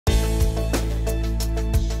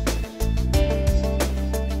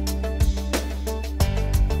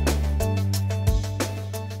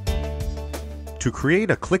To create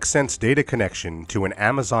a QlikSense data connection to an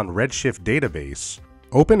Amazon Redshift database,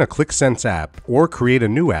 open a QlikSense app or create a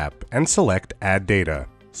new app and select Add Data.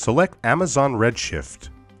 Select Amazon Redshift.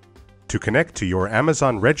 To connect to your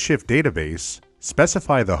Amazon Redshift database,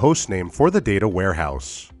 specify the hostname for the data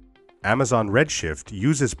warehouse. Amazon Redshift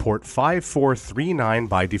uses port 5439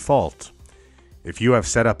 by default. If you have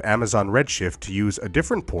set up Amazon Redshift to use a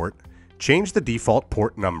different port, change the default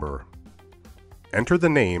port number. Enter the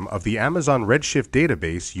name of the Amazon Redshift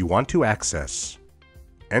database you want to access.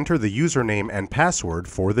 Enter the username and password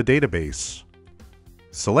for the database.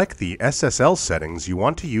 Select the SSL settings you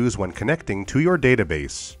want to use when connecting to your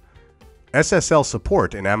database. SSL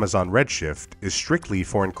support in Amazon Redshift is strictly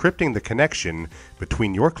for encrypting the connection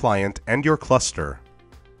between your client and your cluster.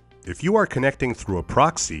 If you are connecting through a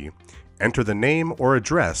proxy, enter the name or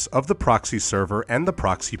address of the proxy server and the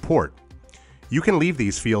proxy port. You can leave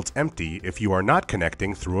these fields empty if you are not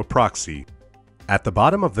connecting through a proxy. At the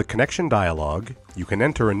bottom of the connection dialog, you can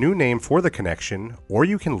enter a new name for the connection, or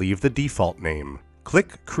you can leave the default name.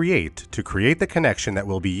 Click Create to create the connection that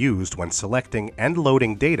will be used when selecting and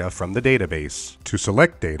loading data from the database. To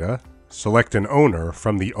select data, select an owner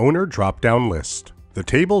from the Owner drop-down list. The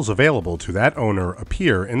tables available to that owner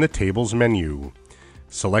appear in the Tables menu.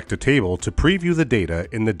 Select a table to preview the data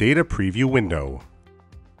in the Data Preview window.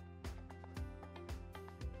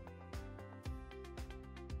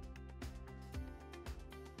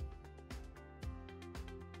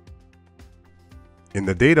 In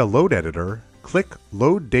the Data Load Editor, click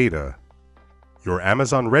Load Data. Your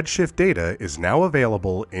Amazon Redshift data is now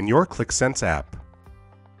available in your QlikSense app.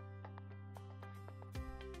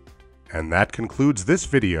 And that concludes this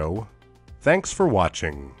video. Thanks for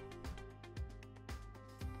watching.